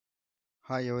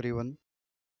Hi everyone.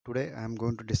 Today I am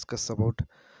going to discuss about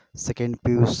second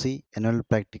PUC annual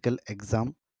practical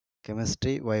exam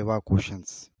chemistry Viva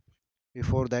questions.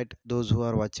 Before that, those who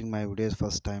are watching my videos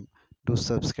first time, do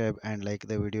subscribe and like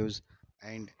the videos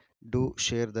and do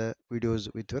share the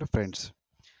videos with your friends.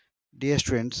 Dear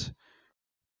students,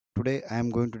 today I am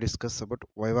going to discuss about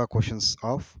Viva questions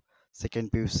of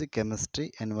second PUC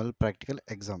chemistry annual practical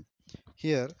exam.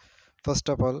 Here, first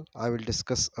of all, I will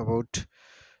discuss about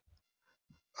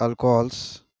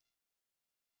alcohols.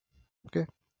 Okay,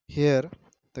 here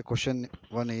the question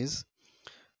one is,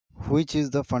 which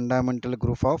is the fundamental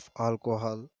group of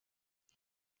alcohol?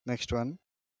 Next one,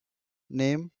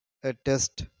 name a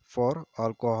test for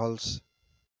alcohols.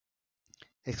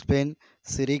 Explain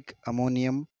steric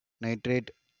ammonium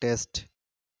nitrate test.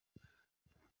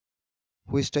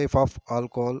 Which type of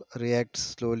alcohol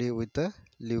reacts slowly with the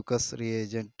Lucas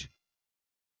reagent?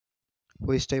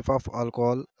 Which type of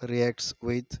alcohol reacts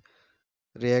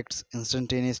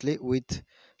instantaneously with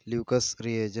Lucas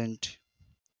reagent?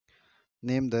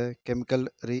 Name the chemical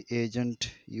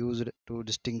reagent used to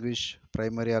distinguish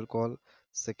primary alcohol,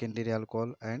 secondary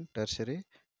alcohol, and tertiary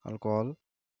alcohol.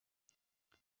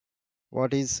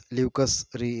 What is Lucas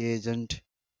reagent?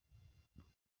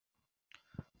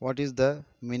 What is the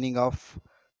meaning of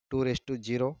 2 raised to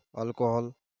 0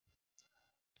 alcohol?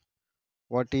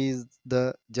 What is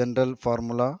the general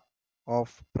formula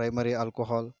of primary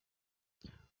alcohol?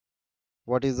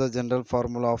 What is the general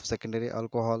formula of secondary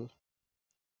alcohol?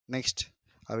 Next,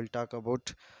 I will talk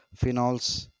about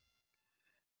phenols.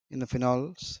 In the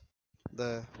phenols,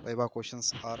 the Viva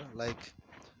questions are like,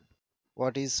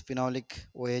 what is phenolic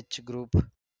OH group?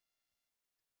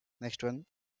 Next one.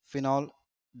 Phenol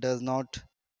does not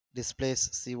displace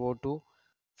CO2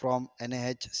 from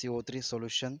NaHCO3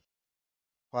 solution.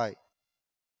 Why?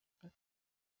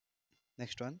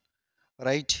 Next one.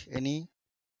 Write any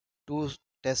two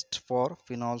tests for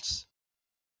phenols.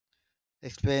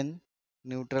 Explain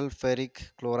neutral ferric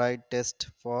chloride test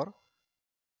for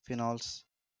phenols.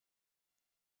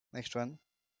 Next one.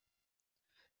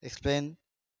 Explain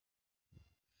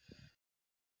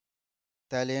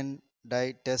Thalian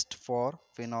dye test for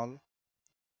phenol.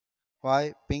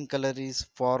 Why pink color is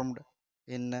formed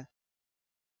in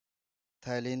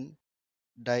Thalian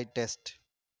dye test.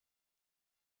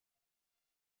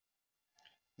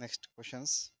 Next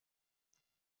questions.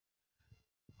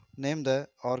 Name the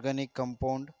organic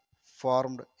compound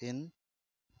formed in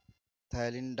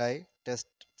Thalian dye test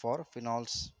for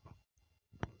phenols.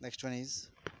 Next one is,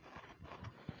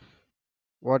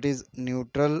 what is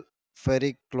neutral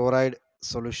ferric chloride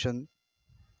solution?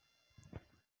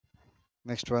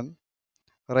 Next one,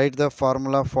 write the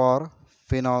formula for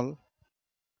phenol.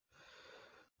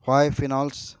 Why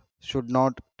phenols should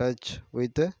not touch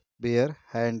with bare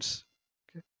hands?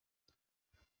 Okay.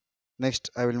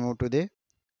 Next, I will move to the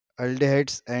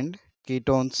aldehydes and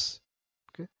ketones.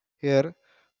 Okay. Here,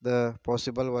 the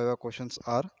possible Viva questions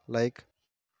are like,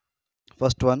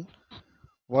 first one,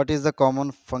 what is the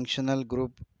common functional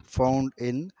group found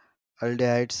in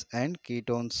aldehydes and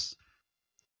ketones?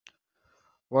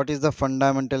 What is the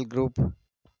fundamental group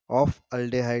of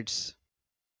aldehydes?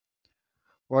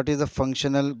 What is the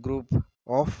functional group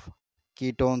of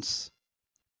ketones?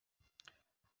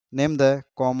 Name the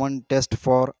common test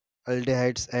for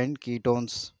aldehydes and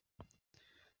ketones.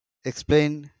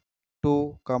 Explain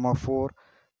 2, 4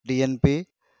 DNP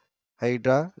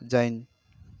hydrazine.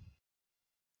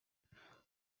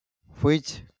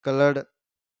 Which colored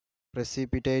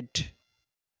precipitate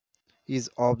is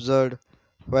observed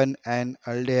when an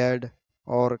aldehyde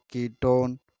or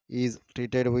ketone is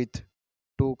treated with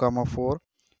 2, 4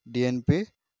 DNP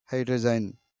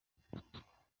hydrazine.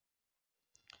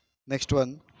 Next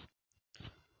one,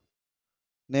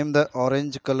 name the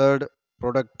orange colored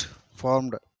product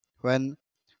formed when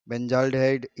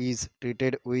benzaldehyde is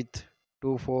treated with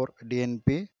 2,4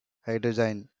 DNP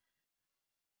hydrazine.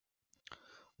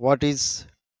 What is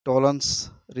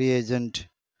Tollens reagent?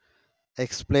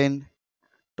 Explain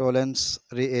Tollens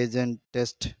reagent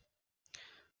test.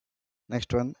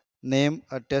 Next one, name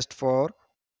a test for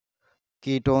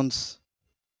ketones.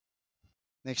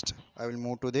 Next, I will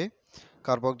move to the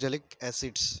carboxylic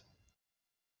acids.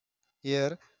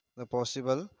 Here, the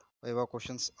possible Viva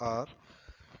questions are,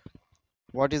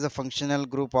 what is the functional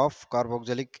group of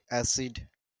carboxylic acid?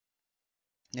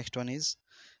 Next one is,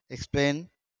 explain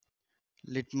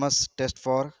litmus test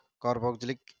for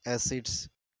carboxylic acids.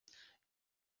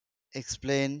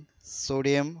 Explain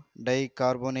sodium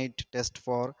dicarbonate test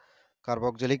for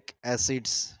carboxylic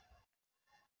acids.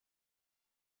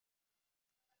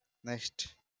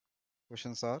 Next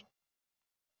questions are,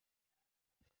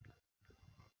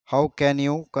 How can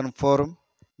you confirm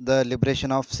the liberation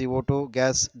of CO2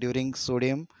 gas during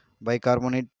sodium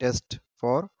bicarbonate test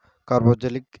for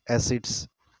carboxylic acids?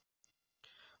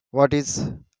 What is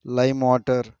lime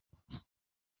water?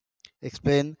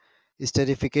 Explain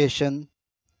esterification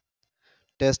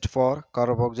test for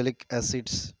carboxylic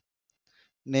acids.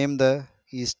 Name the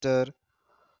ester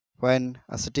when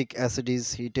acetic acid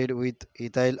is heated with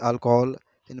ethyl alcohol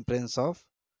in presence of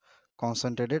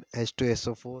concentrated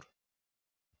H2SO4.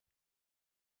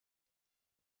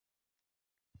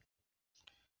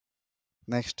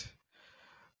 Next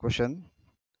question.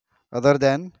 Other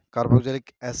than carboxylic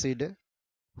acid,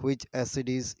 which acid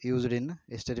is used in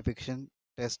esterification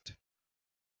test?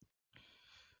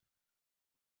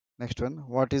 Next one.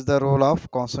 What is the role of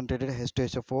concentrated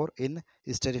H2SO4 in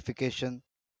esterification?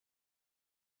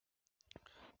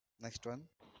 Next one.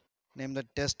 Name the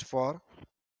test for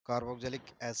carboxylic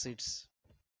acids.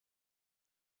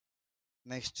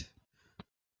 Next,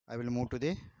 I will move to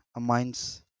the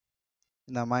amines.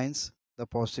 In amines, the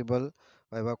possible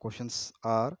Viva questions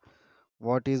are: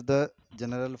 what is the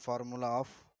general formula of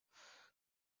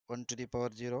 1 to the power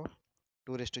 0,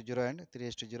 2 raised to 0 and 3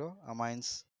 raised to 0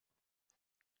 amines?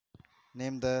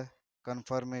 Name the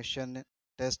conformation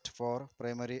test for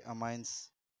primary amines.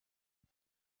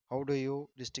 How do you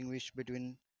distinguish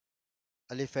between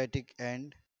aliphatic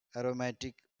and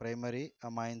aromatic primary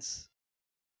amines?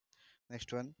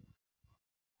 Next one.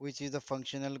 Which is the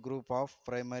functional group of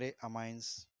primary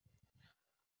amines?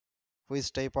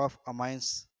 Which type of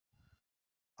amines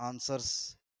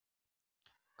answers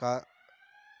ca-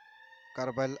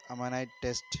 carbonyl ammonite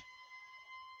test?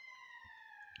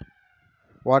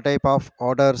 What type of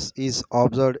orders is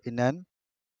observed in an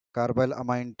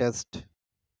carbylamine test?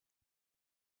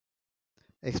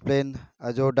 Explain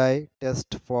azodide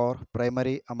test for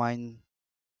primary amine.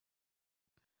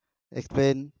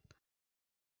 Explain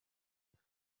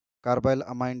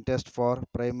carbylamine test for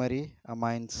primary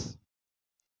amines.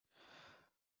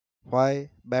 Why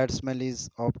bad smell is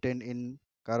obtained in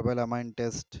carbylamine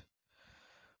test?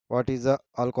 What is the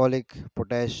alcoholic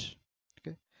potash?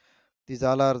 Okay. These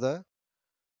all are the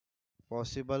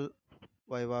possible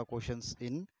Viva questions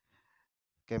in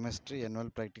chemistry annual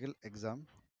practical exam.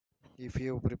 If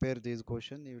you prepare these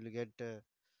questions, you will get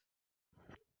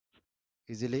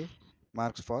easily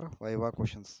marks for Viva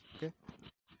questions. Okay.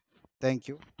 Thank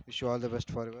you. Wish you all the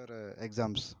best for your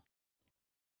exams.